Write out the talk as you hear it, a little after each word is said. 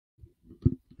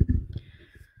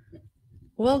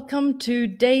Welcome to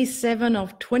day 7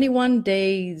 of 21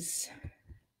 days,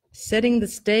 setting the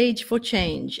stage for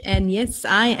change. And yes,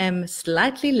 I am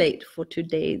slightly late for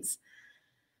today's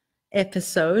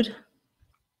episode.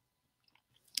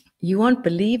 You won't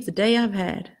believe the day I've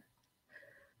had.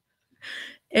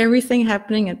 Everything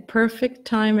happening at perfect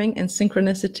timing and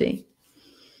synchronicity.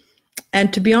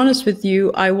 And to be honest with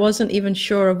you, I wasn't even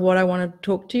sure of what I wanted to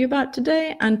talk to you about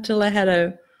today until I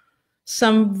had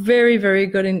some very, very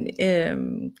good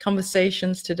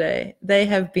conversations today. They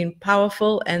have been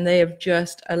powerful and they have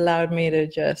just allowed me to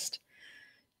just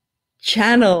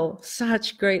channel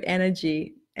such great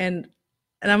energy. And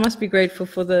I must be grateful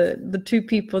for the two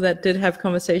people that did have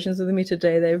conversations with me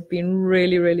today. They've been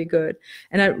really, really good.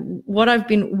 And what I've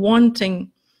been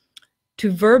wanting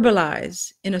to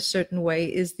verbalize in a certain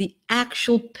way is the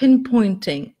actual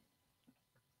pinpointing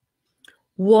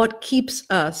what keeps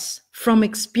us from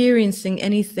experiencing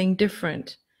anything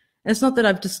different. And it's not that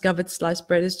I've discovered sliced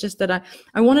bread, it's just that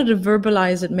I wanted to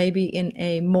verbalize it maybe in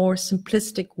a more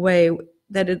simplistic way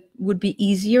that it would be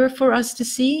easier for us to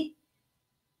see.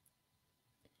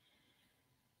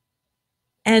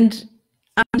 And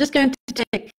I'm just going to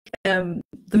take the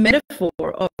metaphor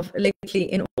of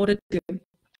lately in order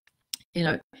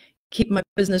to, keep my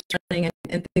business running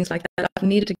and things like that. I've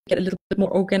needed to get a little bit more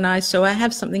organized. So I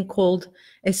have something called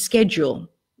a schedule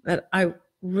that I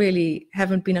really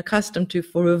haven't been accustomed to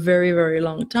for a very, very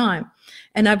long time.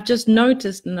 And I've just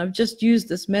noticed, and I've just used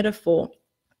this metaphor,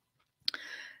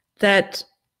 that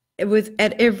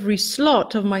at every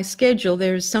slot of my schedule,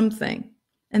 there is something.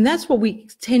 And that's what we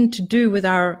tend to do with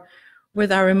our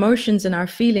emotions and our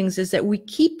feelings, is that we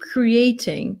keep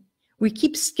creating, we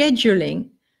keep scheduling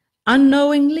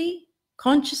unknowingly,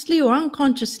 consciously or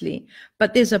unconsciously,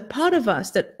 but there's a part of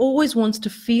us that always wants to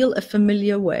feel a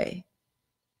familiar way.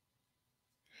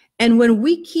 And when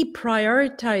we keep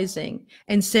prioritizing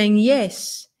and saying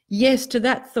yes to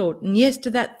that thought, and yes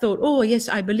to that thought, oh yes,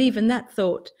 I believe in that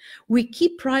thought, we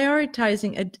keep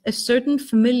prioritizing a certain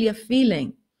familiar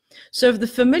feeling. So if the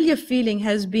familiar feeling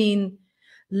has been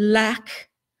lack,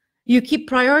 you keep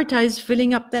prioritizing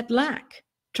filling up that lack,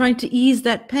 trying to ease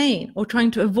that pain or trying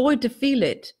to avoid to feel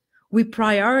it. We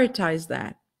prioritize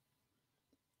that.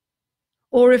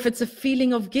 Or if it's a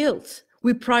feeling of guilt,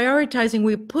 we're prioritizing,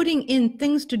 we're putting in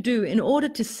things to do in order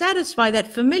to satisfy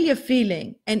that familiar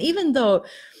feeling. And even though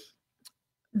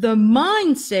the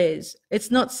mind says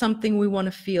it's not something we want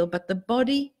to feel, but the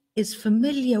body is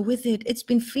familiar with it. It's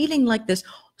been feeling like this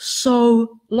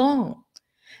so long.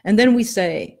 And then we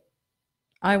say,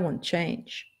 I want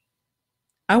change.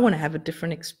 I want to have a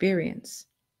different experience.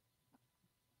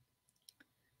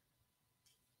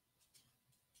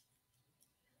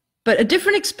 But a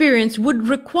different experience would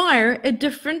require a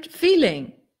different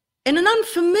feeling and an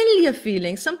unfamiliar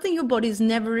feeling, something your body's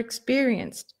never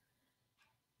experienced.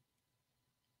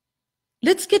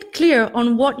 Let's get clear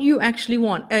on what you actually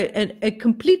want. A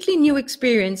completely new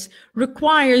experience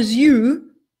requires you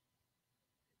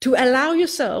to allow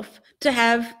yourself to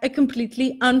have a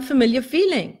completely unfamiliar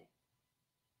feeling.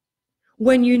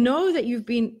 When you know that you've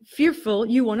been fearful,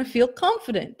 you want to feel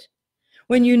confident.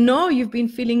 When you know you've been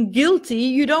feeling guilty,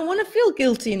 you don't want to feel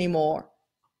guilty anymore.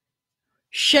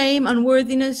 Shame,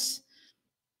 unworthiness,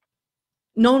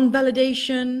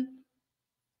 non-validation,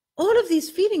 all of these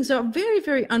feelings are very,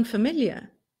 very unfamiliar.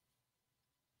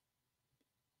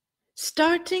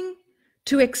 Starting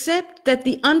to accept that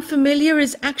the unfamiliar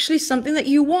is actually something that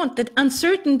you want, that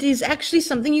uncertainty is actually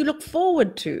something you look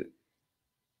forward to.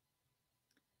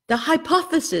 The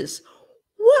hypothesis,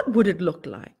 what would it look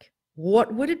like?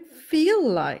 What would it feel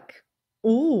like?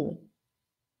 Oh,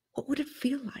 what would it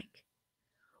feel like?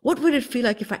 What would it feel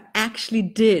like if I actually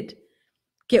did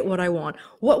get what I want?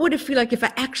 What would it feel like if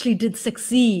I actually did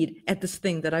succeed at this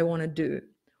thing that I want to do?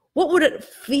 What would it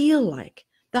feel like?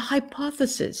 The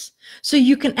hypothesis. So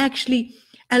you can actually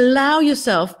allow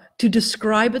yourself to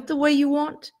describe it the way you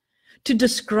want, to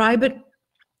describe it,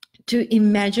 to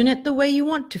imagine it the way you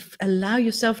want, to allow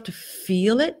yourself to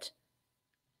feel it.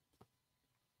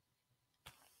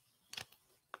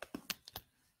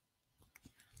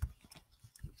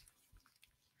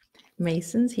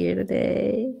 Mason's here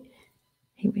today.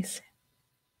 Hey, Mason.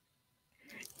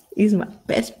 He's my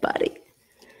best buddy.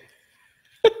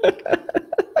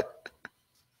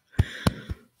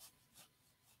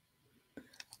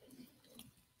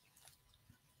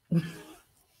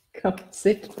 Come,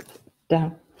 sit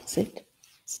down, sit,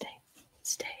 stay.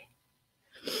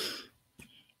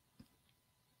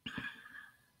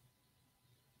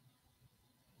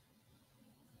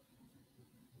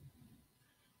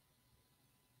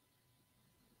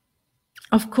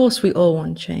 Of course, we all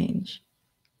want change.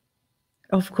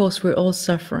 Of course, we're all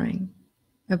suffering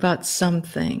about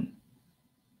something.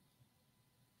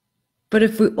 But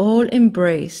if we all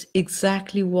embrace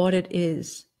exactly what it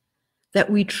is that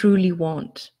we truly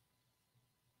want,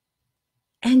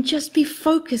 and just be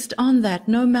focused on that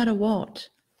no matter what,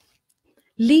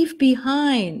 leave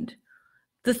behind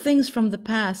the things from the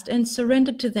past and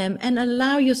surrender to them and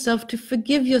allow yourself to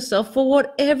forgive yourself for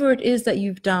whatever it is that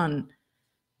you've done.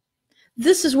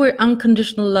 This is where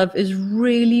unconditional love is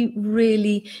really,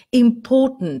 really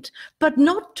important, but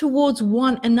not towards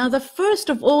one another. First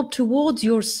of all, towards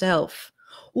yourself.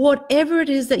 Whatever it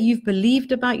is that you've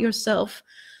believed about yourself,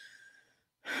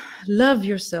 love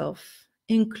yourself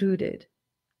included.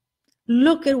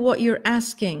 Look at what you're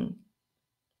asking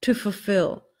to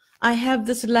fulfill. I have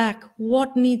this lack.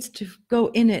 What needs to go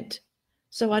in it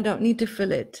so I don't need to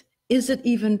fill it? Is it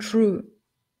even true?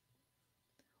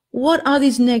 What are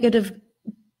these negative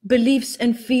beliefs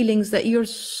and feelings that you're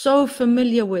so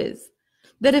familiar with,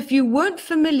 that if you weren't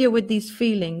familiar with these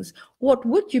feelings, what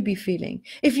would you be feeling?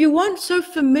 If you weren't so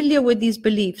familiar with these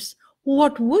beliefs,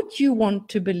 what would you want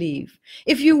to believe?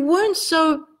 If you weren't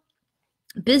so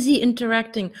busy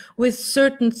interacting with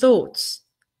certain thoughts,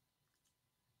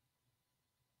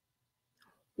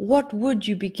 what would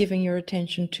you be giving your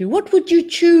attention to? What would you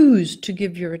choose to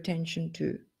give your attention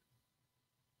to?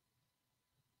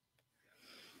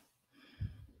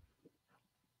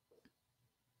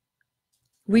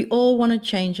 We all want to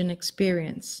change an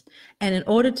experience. And in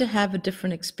order to have a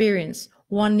different experience,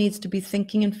 one needs to be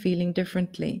thinking and feeling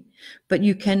differently. But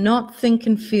you cannot think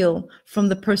and feel from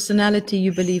the personality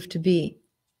you believe to be.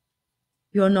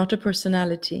 You're not a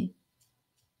personality.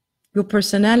 Your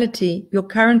personality, your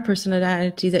current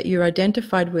personality that you're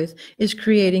identified with, is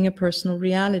creating a personal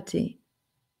reality.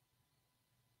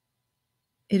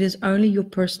 It is only your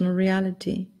personal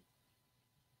reality.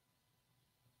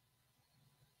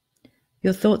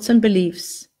 Your thoughts and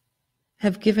beliefs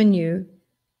have given you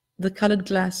the colored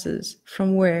glasses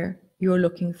from where you're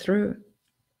looking through.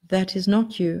 That is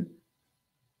not you.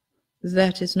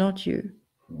 That is not you.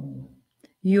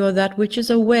 You are that which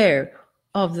is aware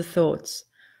of the thoughts.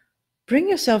 Bring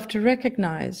yourself to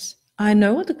recognize, I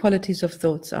know what the qualities of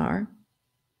thoughts are.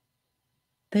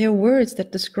 They are words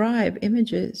that describe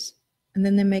images, and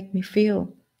then they make me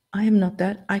feel. I am not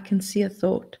that. I can see a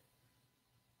thought.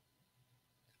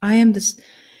 I am this.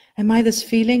 Am I this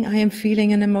feeling? I am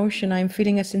feeling an emotion. I am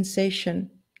feeling a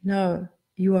sensation. No,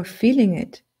 you are feeling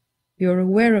it. You're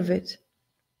aware of it.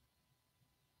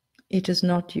 It is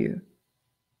not you.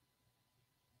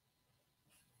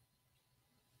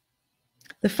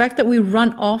 The fact that we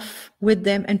run off with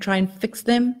them and try and fix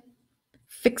them.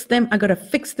 I gotta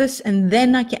fix this, and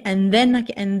then I can, and then I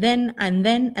can,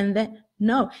 and then.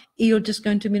 No, you're just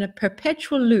going to be in a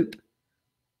perpetual loop.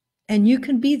 And you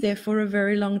can be there for a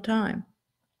very long time.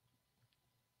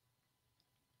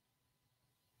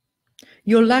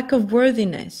 Your lack of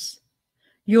worthiness,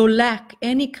 your lack,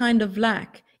 any kind of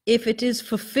lack, if it is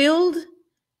fulfilled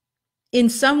in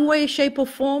some way, shape, or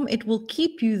form, it will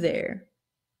keep you there,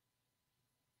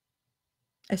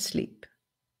 asleep,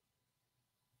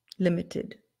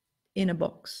 limited, in a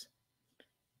box.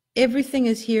 Everything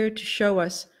is here to show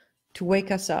us, to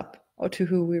wake us up, or to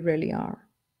who we really are.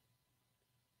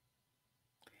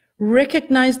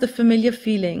 Recognize the familiar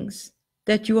feelings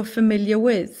that you are familiar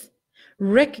with.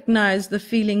 Recognize the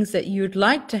feelings that you'd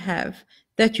like to have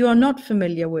that you are not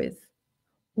familiar with.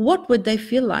 What would they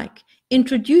feel like?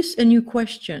 Introduce a new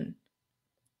question.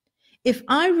 If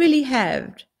I really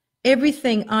had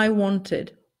everything I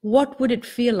wanted, what would it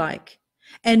feel like?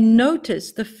 And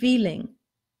notice the feeling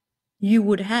you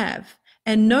would have,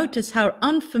 and notice how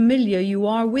unfamiliar you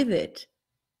are with it.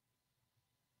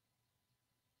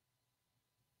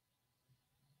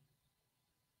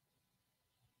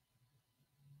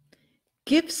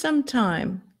 Give some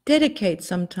time, dedicate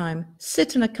some time,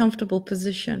 sit in a comfortable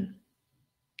position.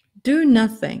 Do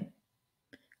nothing.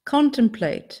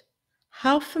 Contemplate.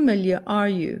 How familiar are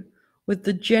you with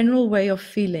the general way of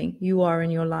feeling you are in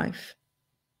your life?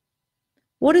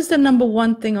 What is the number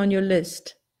one thing on your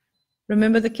list?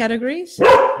 Remember the categories?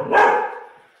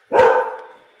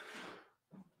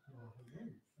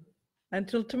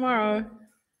 Until tomorrow.